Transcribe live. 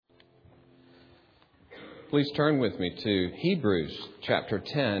Please turn with me to Hebrews chapter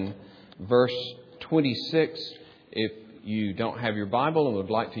 10, verse 26. If you don't have your Bible and would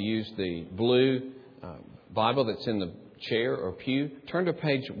like to use the blue Bible that's in the chair or pew, turn to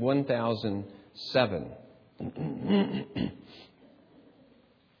page 1007.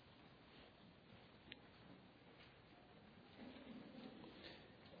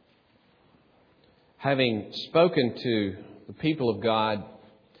 Having spoken to the people of God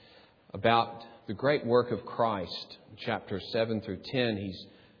about the great work of Christ, chapters 7 through 10, he's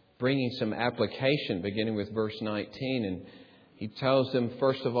bringing some application beginning with verse 19. And he tells them,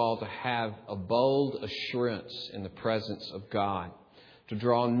 first of all, to have a bold assurance in the presence of God, to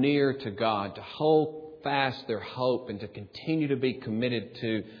draw near to God, to hold fast their hope and to continue to be committed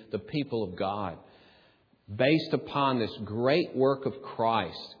to the people of God. Based upon this great work of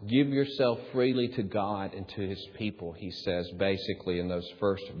Christ, give yourself freely to God and to His people, he says basically in those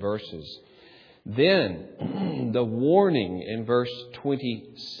first verses. Then, the warning in verse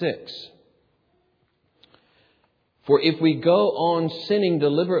 26. For if we go on sinning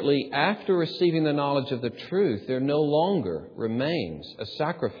deliberately after receiving the knowledge of the truth, there no longer remains a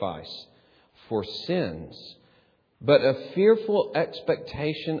sacrifice for sins, but a fearful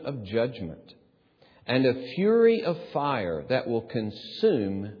expectation of judgment and a fury of fire that will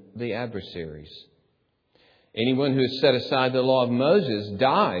consume the adversaries. Anyone who has set aside the law of Moses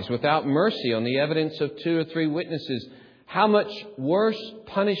dies without mercy on the evidence of 2 or 3 witnesses. How much worse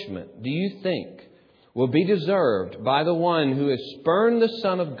punishment do you think will be deserved by the one who has spurned the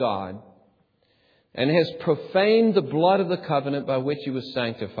Son of God and has profaned the blood of the covenant by which He was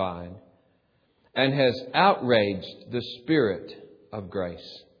sanctified and has outraged the Spirit of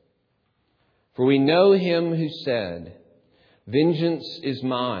grace? For we know Him who said, "Vengeance is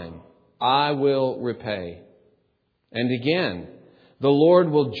mine, I will repay." And again, the Lord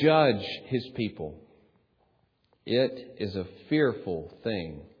will judge His people. It is a fearful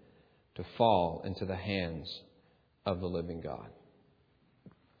thing to fall into the hands of the living God.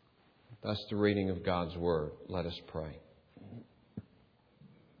 That's the reading of God's Word. Let us pray.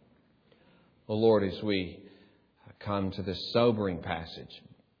 O Lord, as we come to this sobering passage,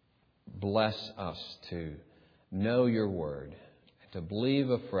 bless us to know Your Word and to believe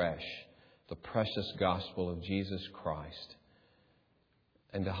afresh the precious gospel of Jesus Christ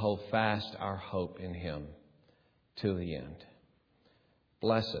and to hold fast our hope in Him to the end.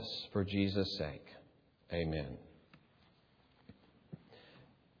 Bless us for Jesus' sake. Amen.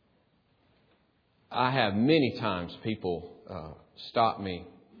 I have many times people stop me,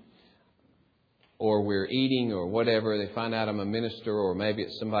 or we're eating or whatever. They find out I'm a minister, or maybe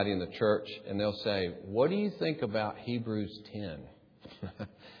it's somebody in the church, and they'll say, "What do you think about Hebrews 10?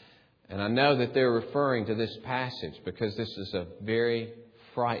 And I know that they're referring to this passage because this is a very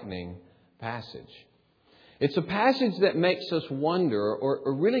frightening passage. It's a passage that makes us wonder,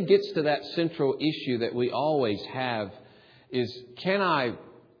 or really gets to that central issue that we always have, is can I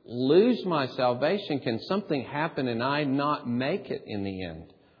lose my salvation? Can something happen and I not make it in the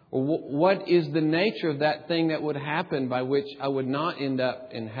end? Or what is the nature of that thing that would happen by which I would not end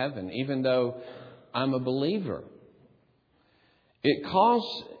up in heaven, even though I'm a believer?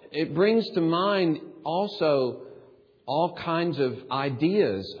 It brings to mind also all kinds of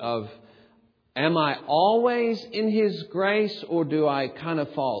ideas of, am I always in His grace, or do I kind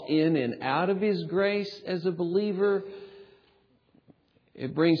of fall in and out of His grace as a believer?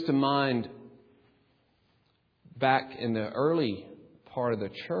 It brings to mind back in the early part of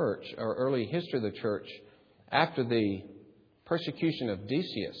the church, or early history of the church, after the persecution of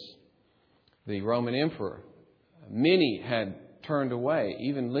Decius, the Roman emperor, many had turned away.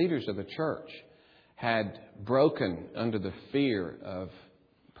 Even leaders of the church had broken under the fear of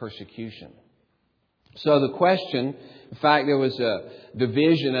persecution. So the question, in fact, there was a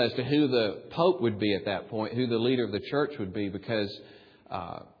division as to who the Pope would be at that point, who the leader of the church would be, because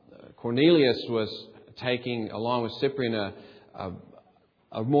Cornelius was taking, along with Cyprian,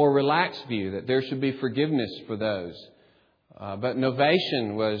 a more relaxed view that there should be forgiveness for those. But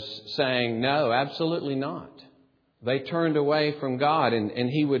Novatian was saying, no, absolutely not. They turned away from God, and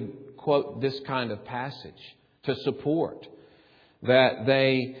he would quote this kind of passage to support that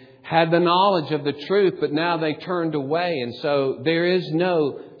they had the knowledge of the truth, but now they turned away, and so there is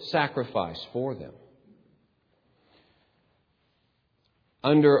no sacrifice for them.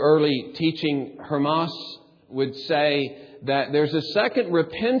 Under early teaching, Hermas would say that there's a second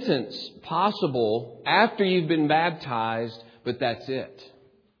repentance possible after you've been baptized, but that's it.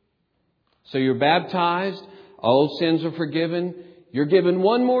 So you're baptized, old sins are forgiven, you're given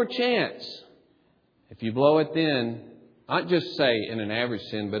one more chance. If you blow it then, not just say in an average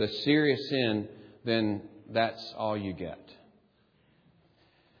sin, but a serious sin, then That's all you get.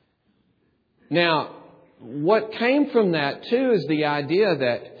 Now, what came from that too is the idea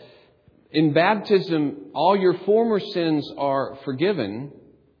that in baptism, all your former sins are forgiven,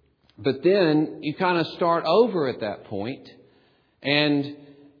 but then you kind of start over at that point, and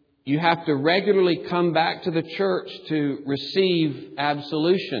you have to regularly come back to the church to receive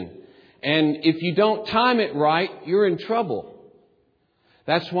absolution. And if you don't time it right, you're in trouble.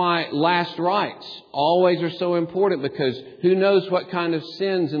 That's why last rites always are so important, because who knows what kind of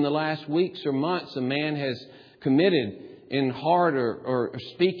sins in the last weeks or months a man has committed in heart or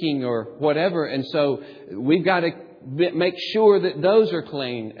speaking or whatever. And so we've got to make sure that those are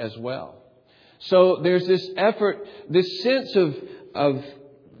clean as well. So there's this effort, this sense of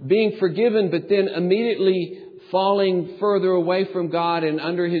being forgiven, but then immediately falling further away from God and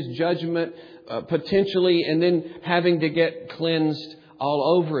under His judgment potentially, and then having to get cleansed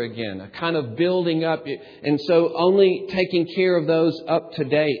all over again, a kind of building up. And so only taking care of those up to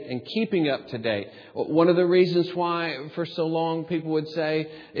date and keeping up to date. One of the reasons why for so long people would say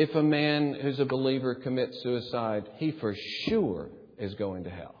if a man who's a believer commits suicide, he for sure is going to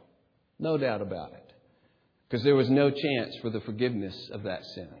hell. No doubt about it. Because there was no chance for the forgiveness of that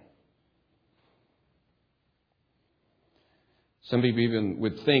sin. Some people even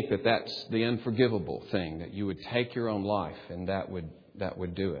would think that that's the unforgivable thing, that you would take your own life and that would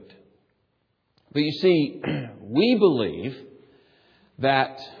do it. But you see, we believe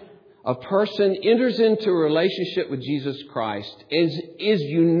that a person enters into a relationship with Jesus Christ, is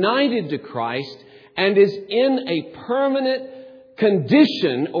united to Christ, and is in a permanent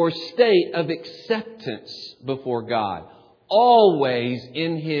condition or state of acceptance before God. Always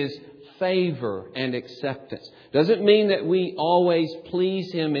in His favor and acceptance. Doesn't mean that we always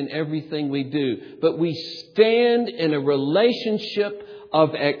please Him in everything we do, but we stand in a relationship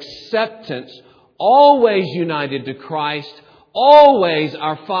of acceptance, always united to Christ, always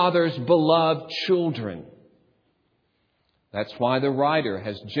our Father's beloved children. That's why the writer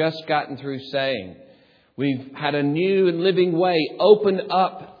has just gotten through saying, we've had a new and living way opened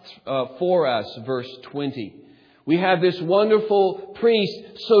up for us, verse 20. We have this wonderful priest,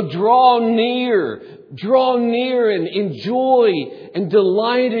 so draw near and enjoy and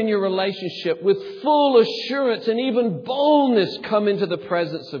delight in your relationship with full assurance and even boldness come into the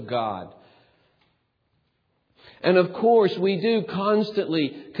presence of God. And of course, we do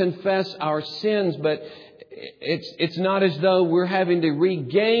constantly confess our sins, but it's not as though we're having to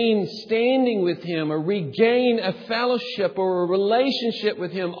regain standing with Him or regain a fellowship or a relationship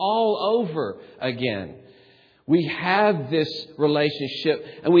with Him all over again. We have this relationship,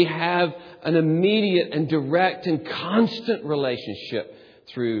 and we have an immediate and direct and constant relationship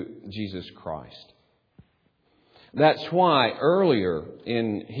through Jesus Christ. That's why earlier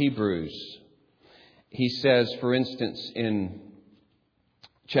in Hebrews, he says, for instance, in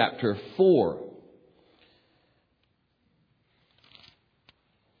chapter 4,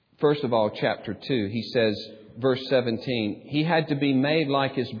 first of all, chapter 2, he says, verse 17, He had to be made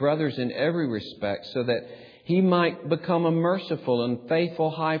like His brothers in every respect, so that He might become a merciful and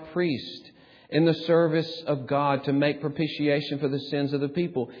faithful high priest in the service of God to make propitiation for the sins of the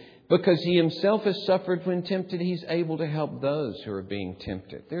people. Because He Himself has suffered when tempted, He's able to help those who are being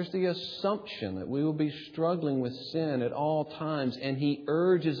tempted. There's the assumption that we will be struggling with sin at all times. And He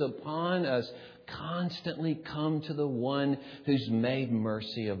urges upon us, constantly come to the one who's made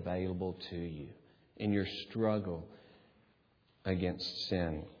mercy available to you in your struggle against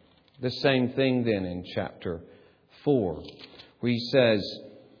sin. The same thing then in chapter 4, where he says,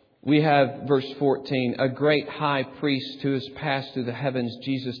 we have, verse 14, a great high priest who has passed through the heavens,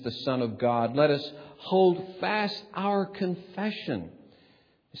 Jesus, the Son of God. Let us hold fast our confession.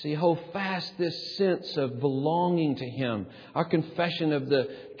 You see, hold fast this sense of belonging to Him, our confession of the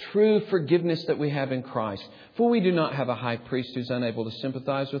true forgiveness that we have in Christ. For we do not have a high priest who's unable to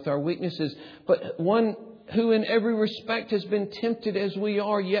sympathize with our weaknesses, but one who in every respect has been tempted as we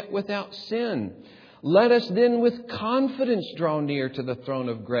are, yet without sin. Let us then with confidence draw near to the throne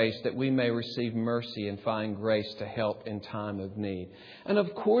of grace, that we may receive mercy and find grace to help in time of need. And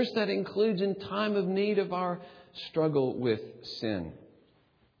of course that includes in time of need of our struggle with sin.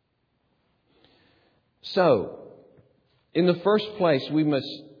 So, in the first place, we must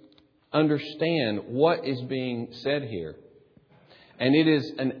understand what is being said here. And it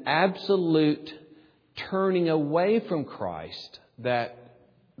is an absolute turning away from Christ that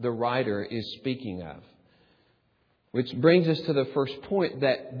the writer is speaking of. Which brings us to the first point,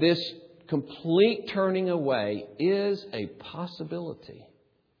 that this complete turning away is a possibility.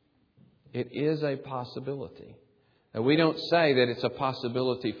 It is a possibility. Now, we don't say that it's a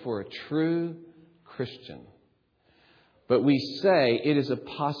possibility for a true Christian. But we say it is a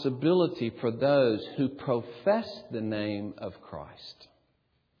possibility for those who profess the name of Christ.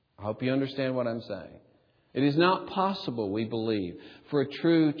 I hope you understand what I'm saying. It is not possible, we believe, for a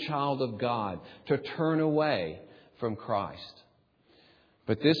true child of God to turn away from Christ.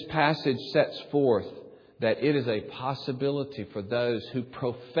 But this passage sets forth that it is a possibility for those who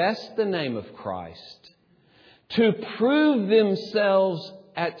profess the name of Christ to prove themselves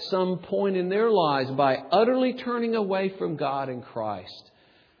at some point in their lives by utterly turning away from God and Christ,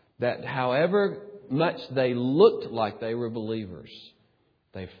 that however much they looked like they were believers,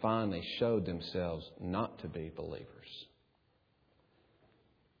 they finally showed themselves not to be believers.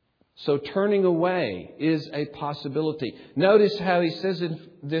 So turning away is a possibility. Notice how he says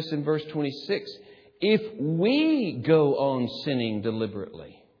this in verse 26. If we go on sinning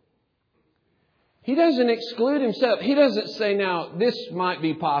deliberately. He doesn't exclude himself. He doesn't say, now, this might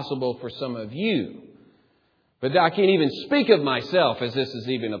be possible for some of you, but I can't even speak of myself as this is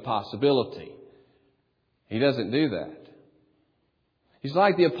even a possibility. He doesn't do that. He's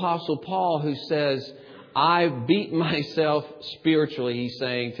like the Apostle Paul who says, I beat myself spiritually, he's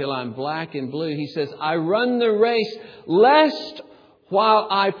saying, till I'm black and blue. He says, I run the race lest while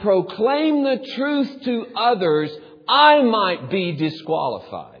I proclaim the truth to others, I might be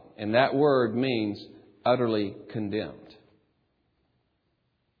disqualified. And that word means utterly condemned.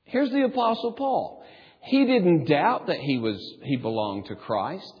 Here's the Apostle Paul. He didn't doubt that he belonged to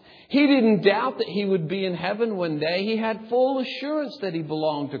Christ. He didn't doubt that he would be in heaven one day. He had full assurance that he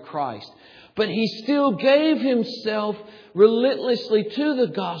belonged to Christ. But he still gave himself relentlessly to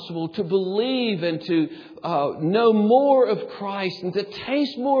the gospel to believe and to know more of Christ and to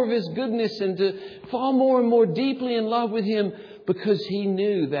taste more of His goodness and to fall more and more deeply in love with Him, because he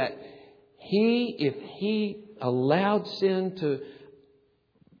knew that if he allowed sin to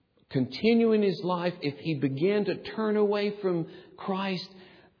continue in his life, if he began to turn away from Christ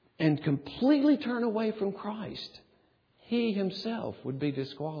and completely turn away from Christ, he himself would be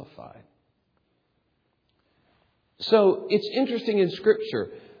disqualified. So it's interesting in Scripture,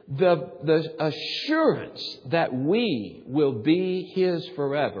 the assurance that we will be His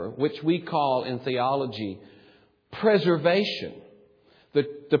forever, which we call in theology preservation.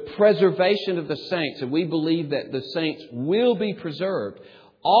 The preservation of the saints, and we believe that the saints will be preserved.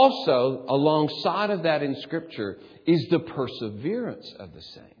 Also, alongside of that in Scripture is the perseverance of the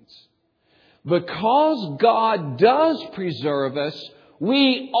saints. Because God does preserve us,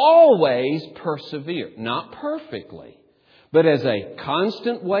 we always persevere. Not perfectly, but as a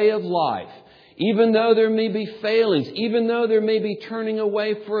constant way of life. Even though there may be failings, even though there may be turning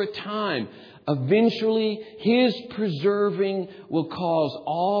away for a time, eventually His preserving will cause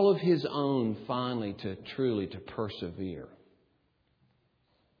all of His own finally to truly to persevere.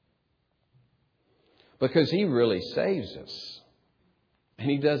 Because He really saves us. And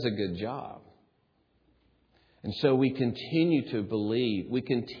He does a good job. And so we continue to believe. We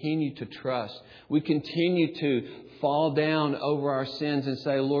continue to trust. We continue to fall down over our sins and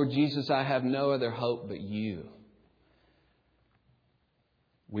say, Lord Jesus, I have no other hope but You.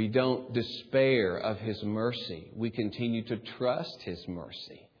 We don't despair of His mercy. We continue to trust His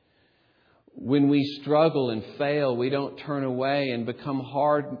mercy. When we struggle and fail, we don't turn away and become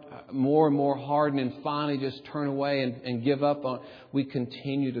more and more hardened and finally just turn away and give up on. We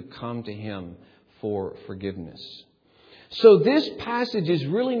continue to come to Him for forgiveness. So this passage is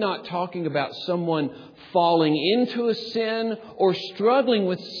really not talking about someone falling into a sin or struggling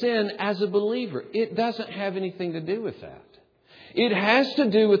with sin as a believer. It doesn't have anything to do with that. It has to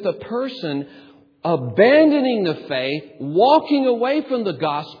do with a person abandoning the faith, walking away from the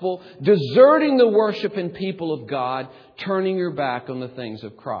gospel, deserting the worship and people of God, turning your back on the things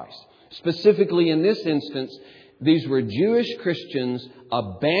of Christ. Specifically in this instance, these were Jewish Christians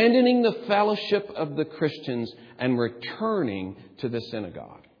abandoning the fellowship of the Christians and returning to the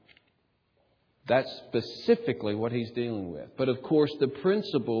synagogue. That's specifically what he's dealing with. But of course, the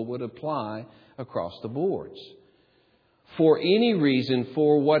principle would apply across the boards. For any reason,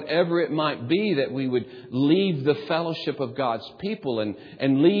 for whatever it might be, that we would leave the fellowship of God's people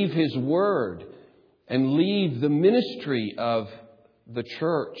and leave His Word and leave the ministry of the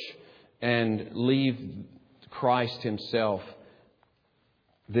church and leave Christ Himself,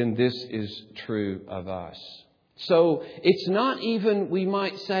 then this is true of us. So it's not even, we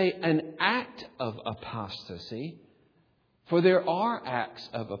might say, an act of apostasy. For there are acts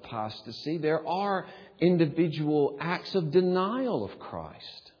of apostasy. There are individual acts of denial of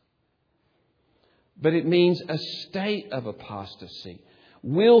Christ. But it means a state of apostasy.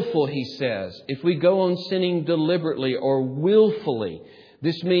 Willful, he says. If we go on sinning deliberately or willfully,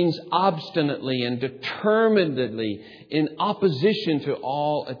 This means obstinately and determinedly in opposition to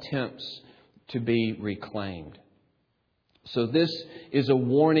all attempts to be reclaimed. So this is a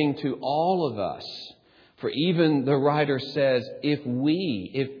warning to all of us. For even the writer says, if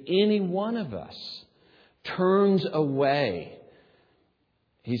any one of us turns away,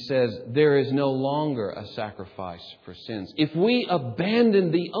 he says, there is no longer a sacrifice for sins. If we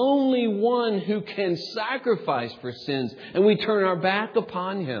abandon the only one who can sacrifice for sins and we turn our back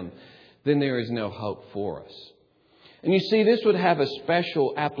upon Him, then there is no hope for us. And you see, this would have a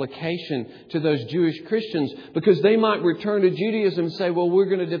special application to those Jewish Christians because they might return to Judaism and say, well, we're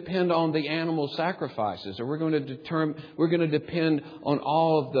going to depend on the animal sacrifices, or we're going to depend on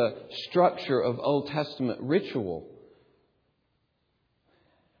all of the structure of Old Testament ritual.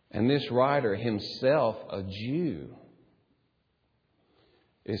 And this writer, himself a Jew,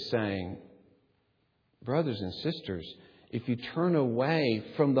 is saying, brothers and sisters, if you turn away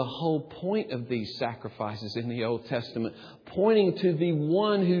from the whole point of these sacrifices in the Old Testament, pointing to the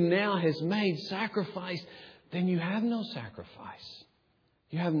one who now has made sacrifice, then you have no sacrifice.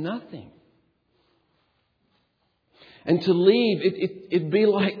 You have nothing. And to leave, it'd be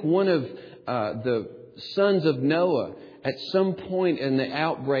like one of the sons of Noah at some point in the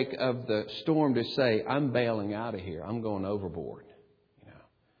outbreak of the storm to say, I'm bailing out of here. I'm going overboard.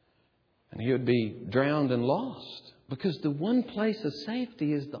 And he would be drowned and lost. Because the one place of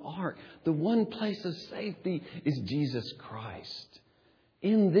safety is the ark. The one place of safety is Jesus Christ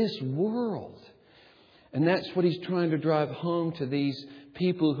in this world. And that's what he's trying to drive home to these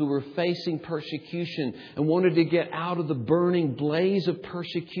people who were facing persecution and wanted to get out of the burning blaze of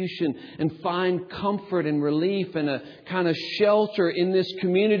persecution and find comfort and relief and a kind of shelter in this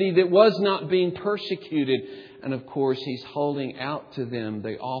community that was not being persecuted. And of course, he's holding out to them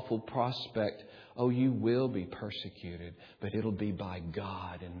the awful prospect, oh, you will be persecuted, but it'll be by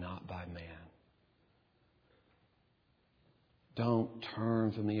God and not by man. Don't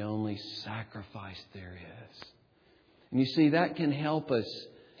turn from the only sacrifice there is. And you see, that can help us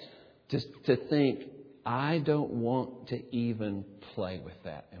to think, I don't want to even play with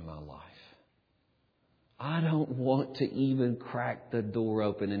that in my life. I don't want to even crack the door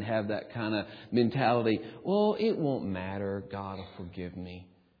open and have that kind of mentality. Well, it won't matter. God will forgive me.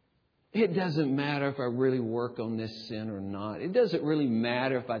 It doesn't matter if I really work on this sin or not. It doesn't really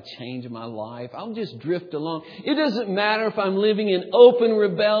matter if I change my life. I'll just drift along. It doesn't matter if I'm living in open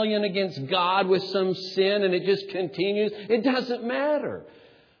rebellion against God with some sin and it just continues. It doesn't matter.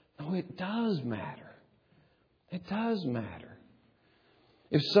 No, it does matter. It does matter.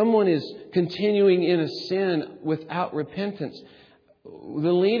 If someone is continuing in a sin without repentance,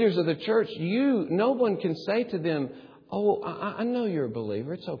 the leaders of the church, no one can say to them, oh, I know you're a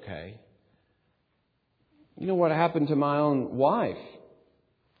believer. It's okay. You know what happened to my own wife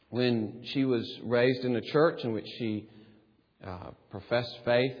when she was raised in a church in which she professed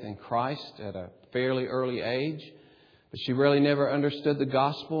faith in Christ at a fairly early age. But she really never understood the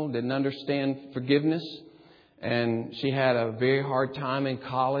gospel, didn't understand forgiveness. And she had a very hard time in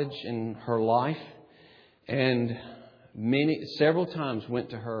college in her life. And several times went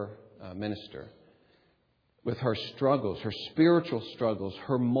to her minister with her struggles, her spiritual struggles,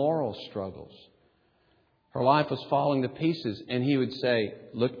 her moral struggles. Her life was falling to pieces. And he would say,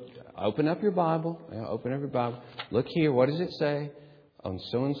 look, open up your Bible. Open up your Bible. Look here. What does it say? On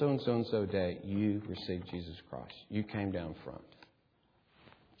so-and-so and so-and-so day, you received Jesus Christ. You came down front.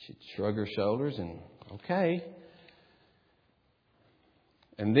 She'd shrug her shoulders and, okay.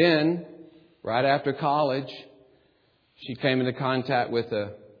 And then, right after college, she came into contact with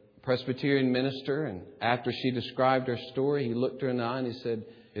a Presbyterian minister, and after she described her story, he looked her in the eye and he said,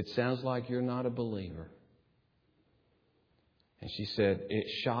 it sounds like you're not a believer. And she said, it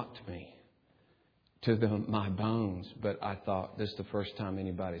shocked me to my bones, but I thought, this is the first time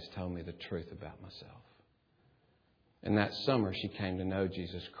anybody's told me the truth about myself. And that summer, she came to know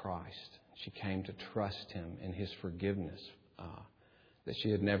Jesus Christ. She came to trust Him in His forgiveness that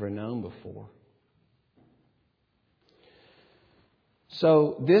she had never known before.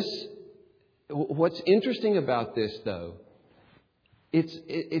 So what's interesting about this, though,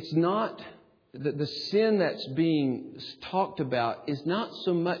 it's not the sin that's being talked about is not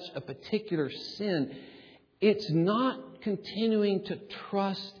so much a particular sin. It's not continuing to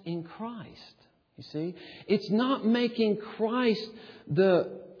trust in Christ. You see, it's not making Christ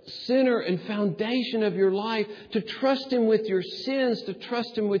the center and foundation of your life, to trust Him with your sins, to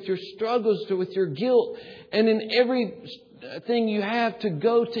trust Him with your struggles, with your guilt, and in everything you have to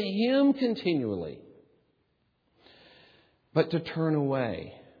go to Him continually. But to turn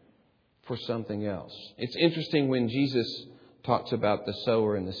away for something else. It's interesting when Jesus talks about the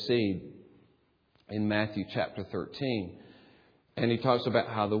sower and the seed in Matthew chapter 13. And he talks about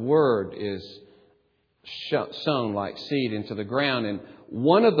how the Word is sown like seed into the ground. And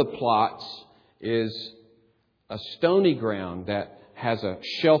one of the plots is a stony ground that has a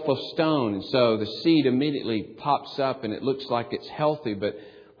shelf of stone. And so the seed immediately pops up and it looks like it's healthy. But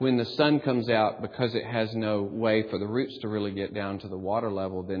when the sun comes out, because it has no way for the roots to really get down to the water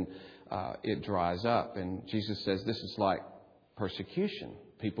level, then it dries up. And Jesus says this is like persecution.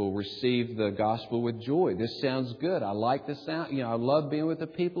 People receive the gospel with joy. This sounds good. I like this sound. I love being with the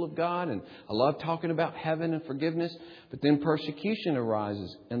people of God, and I love talking about heaven and forgiveness. But then persecution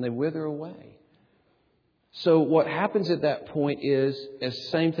arises and they wither away. So what happens at that point is, as the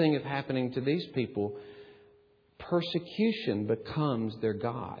same thing is happening to these people, persecution becomes their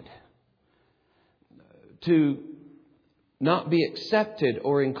God. To not be accepted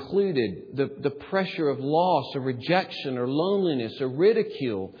or included, the pressure of loss or rejection or loneliness or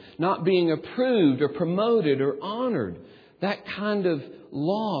ridicule, not being approved or promoted or honored, that kind of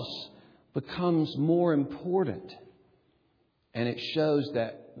loss becomes more important. And it shows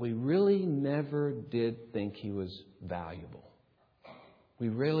that we really never did think He was valuable. We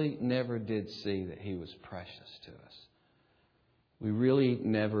really never did see that He was precious to us. We really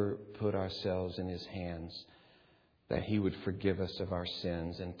never put ourselves in His hands, that He would forgive us of our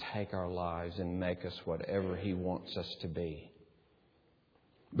sins and take our lives and make us whatever He wants us to be.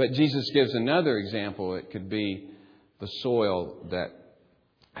 But Jesus gives another example. It could be the soil that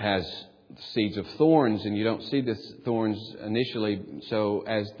has seeds of thorns, and you don't see the thorns initially. So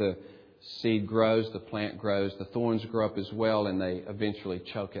as the seed grows, the plant grows, the thorns grow up as well, and they eventually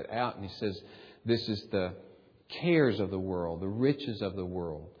choke it out. And He says this is the cares of the world, the riches of the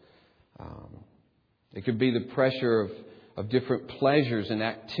world. It could be the pressure of different pleasures and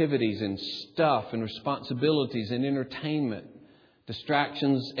activities and stuff and responsibilities and entertainment,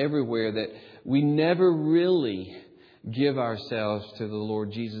 distractions everywhere, that we never really give ourselves to the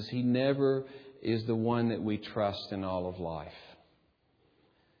Lord Jesus. He never is the one that we trust in all of life.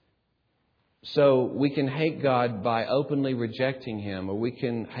 So we can hate God by openly rejecting Him, or we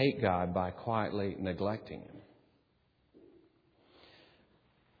can hate God by quietly neglecting Him.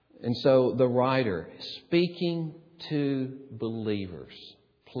 And so the writer, speaking to believers,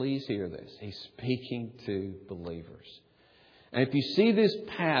 please hear this. He's speaking to believers. And if you see this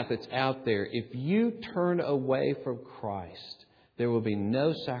path that's out there, if you turn away from Christ, there will be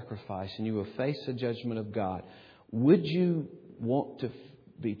no sacrifice and you will face the judgment of God. Would you want to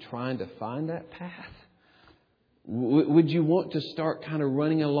be trying to find that path? Would you want to start kind of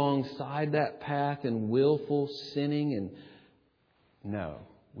running alongside that path in willful sinning? And no,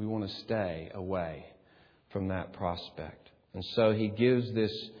 we want to stay away from that prospect. And so he gives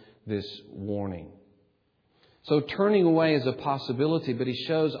this warning. So turning away is a possibility, but he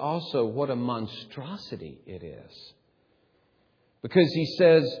shows also what a monstrosity it is. Because he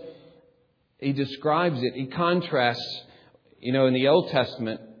says, he describes it, he contrasts, in the Old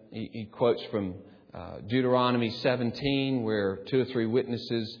Testament, he quotes from Deuteronomy 17, where 2 or 3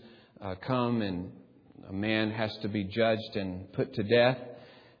 witnesses come and a man has to be judged and put to death.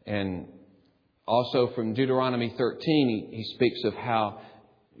 And also from Deuteronomy 13, he speaks of how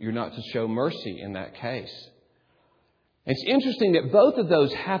you're not to show mercy in that case. It's interesting that both of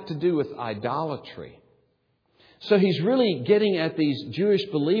those have to do with idolatry. So he's really getting at these Jewish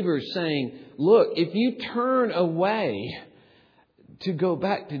believers saying, look, if you turn away to go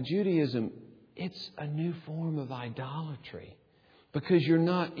back to Judaism, it's a new form of idolatry. Because you're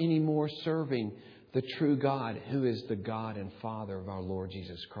not anymore serving the true God, who is the God and Father of our Lord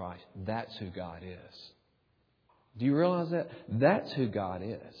Jesus Christ. That's who God is. Do you realize that? That's who God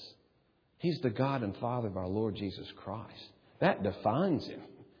is. He's the God and Father of our Lord Jesus Christ. That defines Him.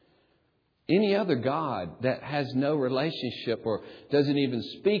 Any other God that has no relationship or doesn't even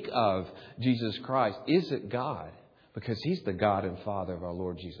speak of Jesus Christ isn't God, because He's the God and Father of our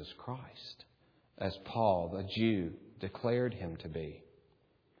Lord Jesus Christ, as Paul, the Jew, declared Him to be.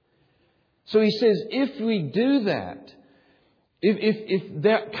 So he says, if we do that, if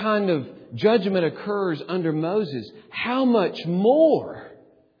that kind of judgment occurs under Moses, how much more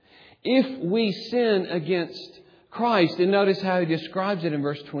if we sin against Christ? And notice how he describes it in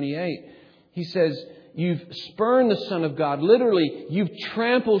verse 28. He says, you've spurned the Son of God. Literally, you've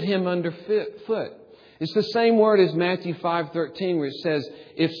trampled Him underfoot. It's the same word as Matthew 5:13, where it says,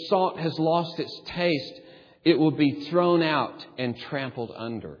 if salt has lost its taste, it will be thrown out and trampled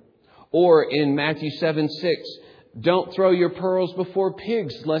under. Or in Matthew 7:6, don't throw your pearls before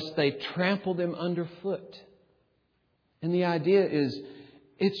pigs, lest they trample them underfoot. And the idea is,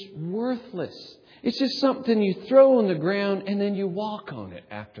 It's worthless. It's just something you throw on the ground and then you walk on it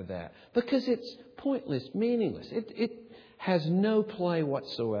after that. Because it's pointless, meaningless. It has no play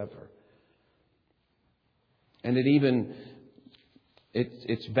whatsoever. And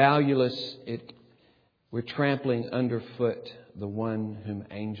it's valueless. We're trampling underfoot the one whom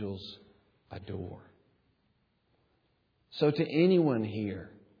angels adore. So to anyone here,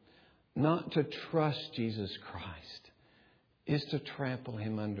 not to trust Jesus Christ is to trample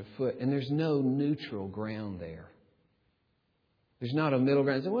Him underfoot. And there's no neutral ground there. There's not a middle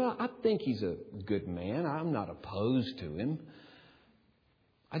ground. Well, I think He's a good man. I'm not opposed to Him.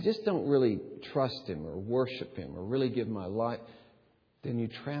 I just don't really trust Him or worship Him or really give my life. Then you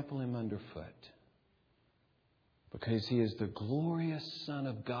trample Him underfoot. Because He is the glorious Son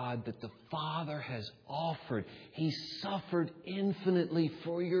of God that the Father has offered. He suffered infinitely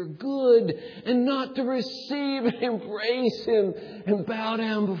for your good. And not to receive and embrace Him and bow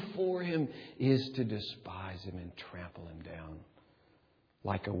down before Him is to despise Him and trample Him down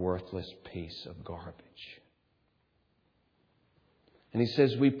like a worthless piece of garbage. And He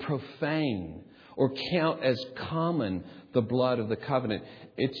says we profane or count as common the blood of the covenant.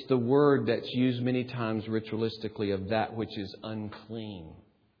 It's the word that's used many times ritualistically of that which is unclean,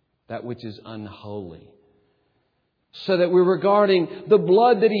 that which is unholy. So that we're regarding the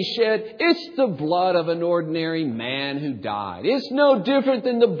blood that He shed, it's the blood of an ordinary man who died. It's no different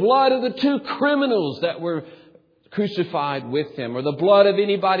than the blood of the two criminals that were crucified with Him, or the blood of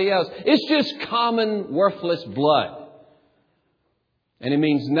anybody else. It's just common, worthless blood. And it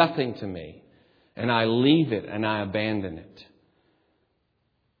means nothing to me. And I leave it and I abandon it.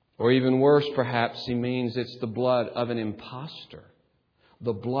 Or even worse, perhaps, He means it's the blood of an imposter.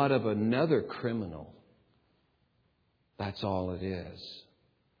 The blood of another criminal. That's all it is.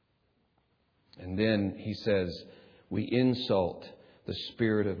 And then He says, we insult the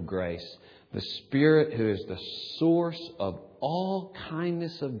Spirit of grace. The Spirit who is the source of all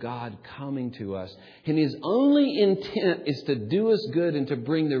kindness of God coming to us. And His only intent is to do us good and to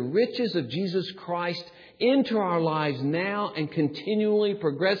bring the riches of Jesus Christ into our lives now and continually,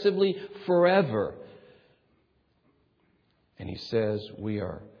 progressively, forever. And He says we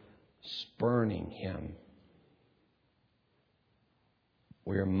are spurning Him.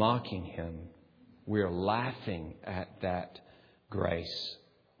 We are mocking Him. We are laughing at that grace.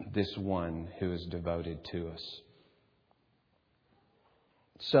 This one who is devoted to us.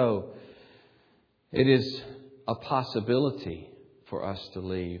 So, it is a possibility for us to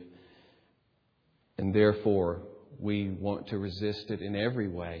leave. And therefore, we want to resist it in every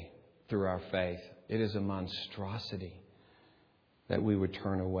way through our faith. It is a monstrosity that we would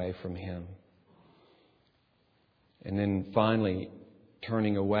turn away from Him. And then finally,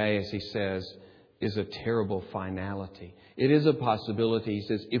 turning away, as he says, is a terrible finality. It is a possibility, he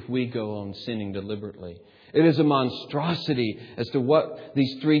says, if we go on sinning deliberately. It is a monstrosity as to what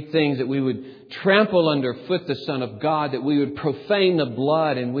these three things, that we would trample underfoot the Son of God, that we would profane the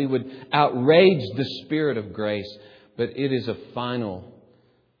blood and we would outrage the Spirit of grace. But it is a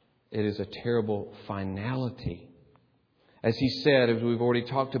terrible finality. As he said, as we've already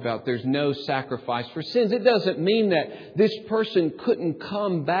talked about, there's no sacrifice for sins. It doesn't mean that this person couldn't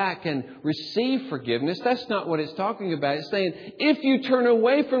come back and receive forgiveness. That's not what it's talking about. It's saying if you turn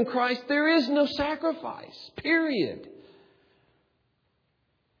away from Christ, there is no sacrifice. Period.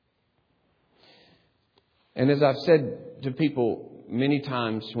 And as I've said to people many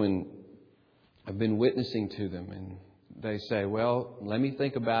times when I've been witnessing to them and they say, well, let me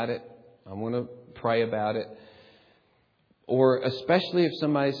think about it. I want to pray about it. Or especially if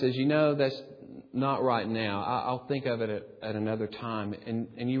somebody says, that's not right now. I'll think of it at another time.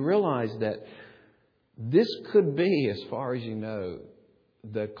 And you realize that this could be, as far as you know,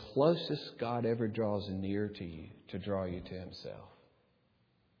 the closest God ever draws near to you to draw you to Himself.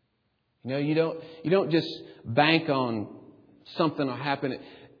 You don't just bank on something will happen.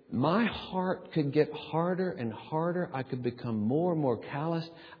 My heart could get harder and harder. I could become more and more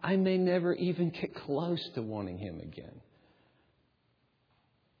calloused. I may never even get close to wanting Him again.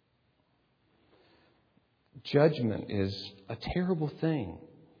 Judgment is a terrible thing.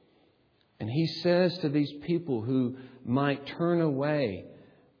 And he says to these people who might turn away,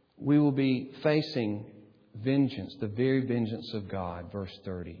 we will be facing vengeance, the very vengeance of God. Verse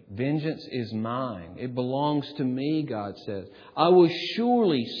 30. Vengeance is mine. It belongs to me, God says. I will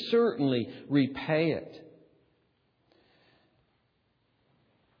surely, certainly repay it.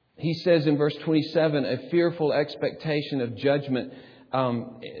 He says in verse 27, a fearful expectation of judgment.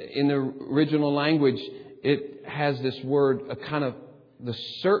 In the original language, it has this word, a kind of the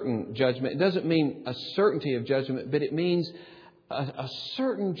certain judgment. It doesn't mean a certainty of judgment, but it means a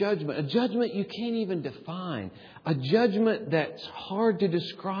certain judgment, a judgment you can't even define, a judgment that's hard to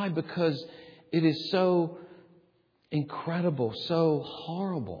describe because it is so incredible, so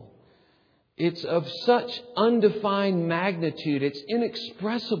horrible. It's of such undefined magnitude. It's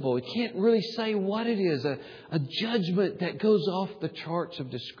inexpressible. You can't really say what it is. A judgment that goes off the charts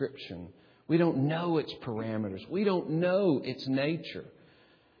of description. We don't know its parameters. We don't know its nature.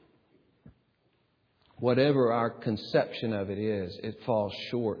 Whatever our conception of it is, it falls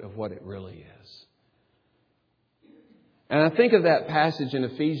short of what it really is. And I think of that passage in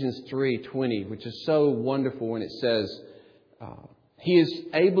Ephesians 3:20, which is so wonderful when it says, He is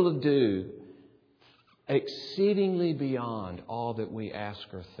able to do exceedingly beyond all that we ask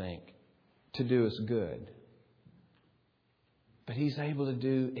or think to do us good. But He's able to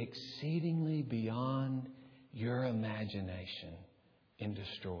do exceedingly beyond your imagination in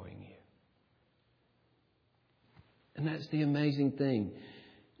destroying you. And that's the amazing thing.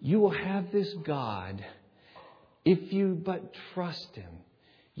 You will have this God if you but trust Him.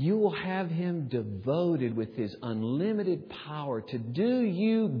 You will have Him devoted with His unlimited power to do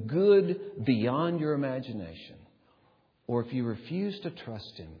you good beyond your imagination. Or if you refuse to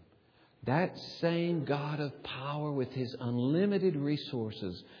trust Him, that same God of power with His unlimited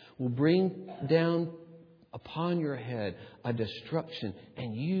resources will bring down upon your head a destruction,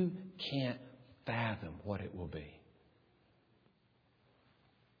 and you can't fathom what it will be.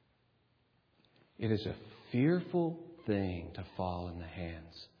 It is a fearful thing to fall in the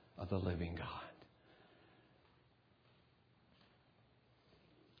hands of the living God.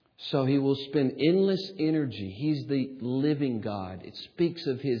 So He will spend endless energy. He's the living God. It speaks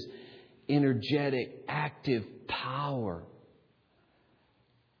of His energetic, active power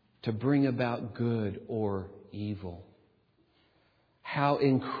to bring about good or evil. How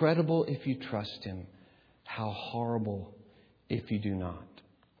incredible if you trust Him. How horrible if you do not.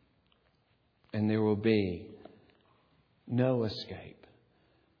 And there will be no escape.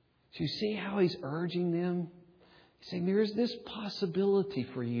 So you see how He's urging them? He's saying there is this possibility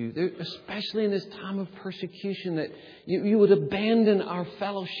for you, especially in this time of persecution, that you would abandon our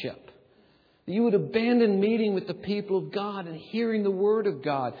fellowship. You would abandon meeting with the people of God and hearing the Word of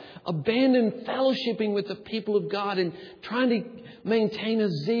God. Abandon fellowshipping with the people of God and trying to maintain a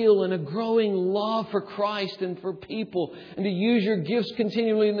zeal and a growing love for Christ and for people. And to use your gifts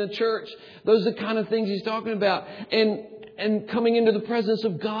continually in the church. Those are the kind of things He's talking about. And coming into the presence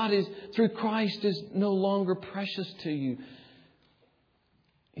of God is through Christ is no longer precious to you.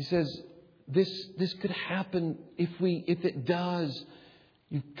 He says this could happen if it does.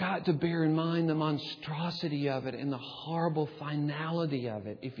 You've got to bear in mind the monstrosity of it and the horrible finality of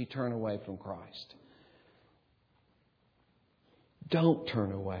it if you turn away from Christ. Don't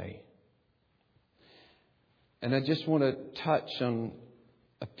turn away. And I just want to touch on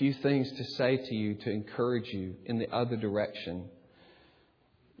a few things to say to you to encourage you in the other direction.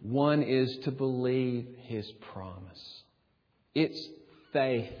 One is to believe His promise. It's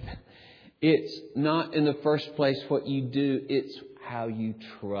faith. It's not in the first place what you do. It's how you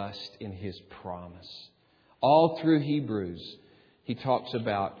trust in His promise. All through Hebrews, he talks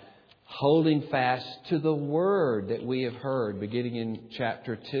about holding fast to the word that we have heard, beginning in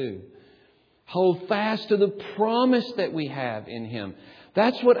chapter 2. Hold fast to the promise that we have in Him.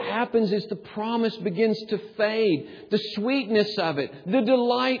 That's what happens is the promise begins to fade. The sweetness of it, the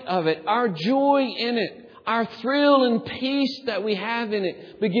delight of it, our joy in it, our thrill and peace that we have in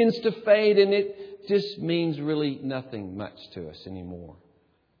it begins to fade, and it just means really nothing much to us anymore.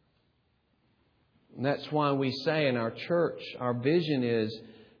 And that's why we say in our church, our vision is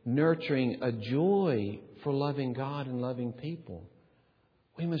nurturing a joy for loving God and loving people.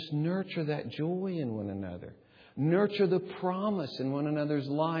 We must nurture that joy in one another. Nurture the promise in one another's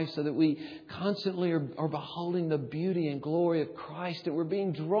lives so that we constantly are beholding the beauty and glory of Christ, that we're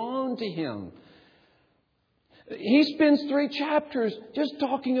being drawn to Him. He spends 3 chapters just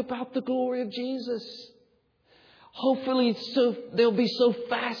talking about the glory of Jesus. Hopefully they'll be so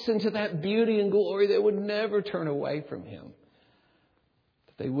fastened to that beauty and glory they would never turn away from Him.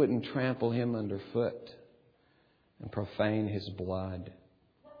 That they wouldn't trample Him underfoot and profane His blood.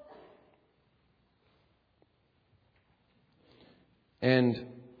 And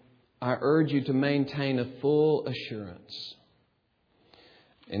I urge you to maintain a full assurance.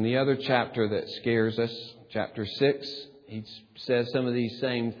 In the other chapter that scares us, chapter 6, he says some of these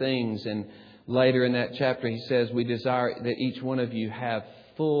same things. And later in that chapter, he says, we desire that each one of you have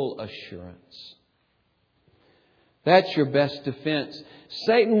full assurance. That's your best defense.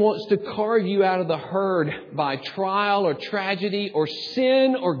 Satan wants to carve you out of the herd by trial or tragedy or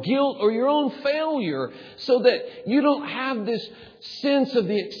sin or guilt or your own failure so that you don't have this sense of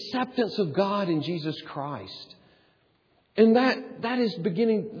the acceptance of God in Jesus Christ. And that is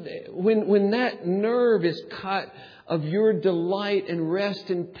beginning, when that nerve is cut of your delight and rest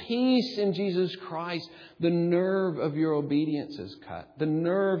and peace in Jesus Christ, the nerve of your obedience is cut. The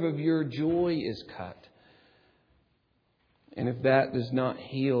nerve of your joy is cut. And if that does not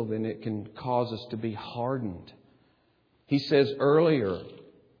heal, then it can cause us to be hardened. He says earlier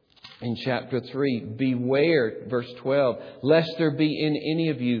in chapter 3, beware, verse 12, lest there be in any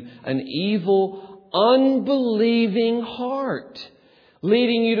of you an evil, unbelieving heart,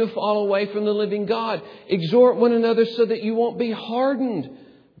 leading you to fall away from the living God. Exhort one another so that you won't be hardened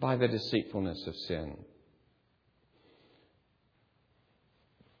by the deceitfulness of sin.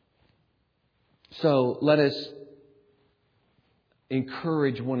 So let us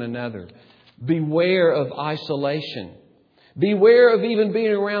encourage one another. Beware of isolation. Beware of even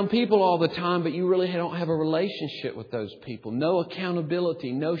being around people all the time, but you really don't have a relationship with those people. No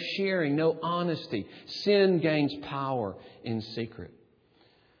accountability, no sharing, no honesty. Sin gains power in secret.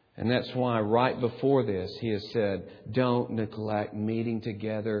 And that's why right before this, He has said, don't neglect meeting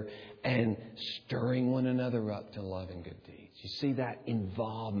together and stirring one another up to love and good deeds. You see that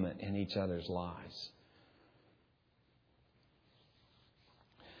involvement in each other's lives.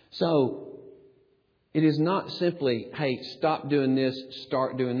 So, it is not simply, hey, stop doing this,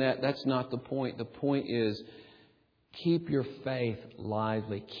 start doing that. That's not the point. The point is, keep your faith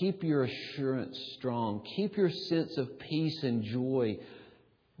lively. Keep your assurance strong. Keep your sense of peace and joy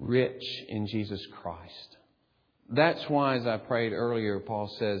rich in Jesus Christ. That's why, as I prayed earlier,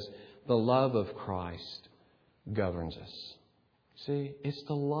 Paul says, the love of Christ governs us. See, it's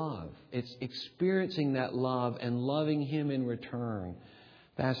the love. It's experiencing that love and loving Him in return.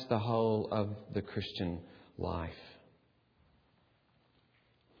 That's the whole of the Christian life.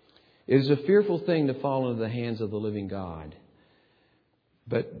 It is a fearful thing to fall into the hands of the living God.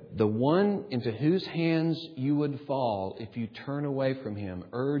 But the one into whose hands you would fall if you turn away from Him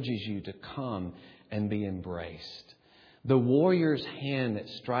urges you to come and be embraced. The warrior's hand that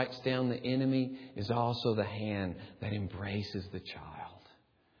strikes down the enemy is also the hand that embraces the child.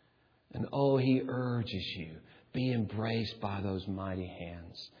 And oh, He urges you, be embraced by those mighty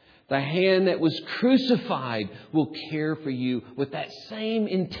hands. The hand that was crucified will care for you with that same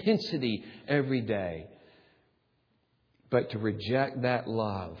intensity every day. But to reject that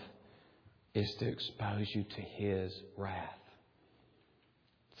love is to expose you to His wrath.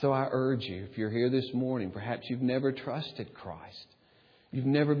 So I urge you, if you're here this morning, perhaps you've never trusted Christ. You've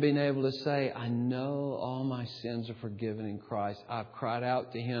never been able to say, I know all my sins are forgiven in Christ. I've cried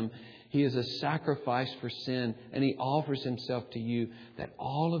out to Him. He is a sacrifice for sin, and He offers Himself to you that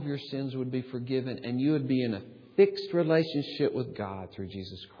all of your sins would be forgiven and you would be in a fixed relationship with God through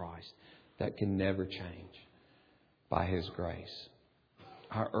Jesus Christ that can never change by His grace.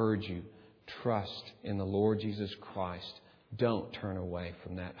 I urge you, trust in the Lord Jesus Christ. Don't turn away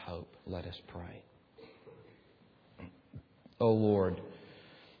from that hope. Let us pray. Oh Lord,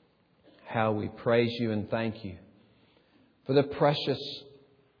 how we praise You and thank You for the precious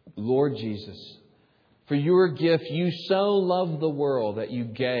Lord Jesus. For Your gift, You so loved the world that You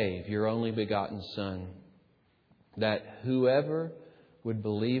gave Your only begotten Son, that whoever would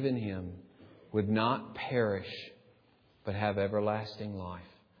believe in Him would not perish, but have everlasting life.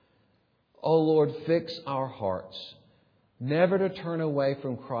 Oh Lord, fix our hearts, never to turn away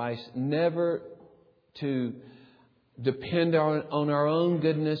from Christ, never to depend on our own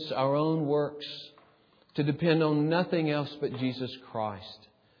goodness, our own works, to depend on nothing else but Jesus Christ.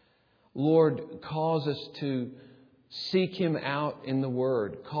 Lord, cause us to seek Him out in the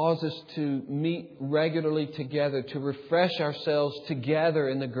Word. Cause us to meet regularly together, to refresh ourselves together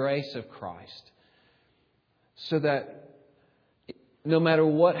in the grace of Christ. So that no matter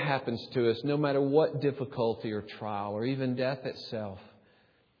what happens to us, no matter what difficulty or trial or even death itself,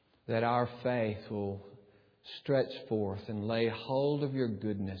 that our faith will stretch forth and lay hold of Your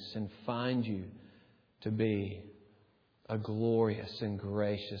goodness and find You to be a glorious and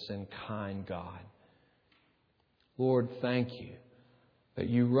gracious and kind God. Lord, thank You that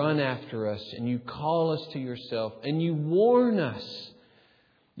You run after us and You call us to Yourself and You warn us.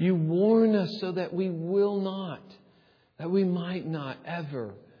 You warn us so that we will not, that we might not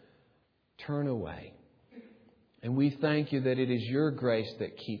ever turn away. And we thank You that it is Your grace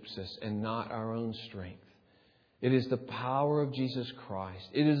that keeps us and not our own strength. It is the power of Jesus Christ.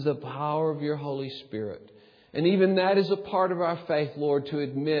 It is the power of Your Holy Spirit. And even that is a part of our faith, Lord, to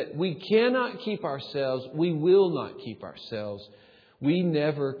admit we cannot keep ourselves. We will not keep ourselves. We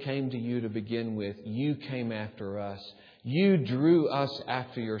never came to you to begin with. You came after us. You drew us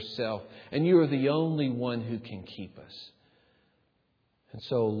after yourself. And you are the only one who can keep us. And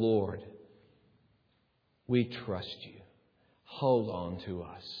so, Lord, we trust you. Hold on to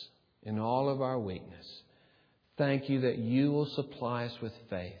us in all of our weakness. Thank you that you will supply us with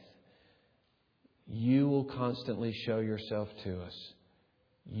faith. You will constantly show yourself to us.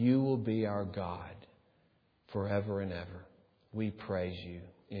 You will be our God forever and ever. We praise you.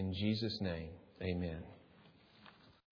 In Jesus' name, amen.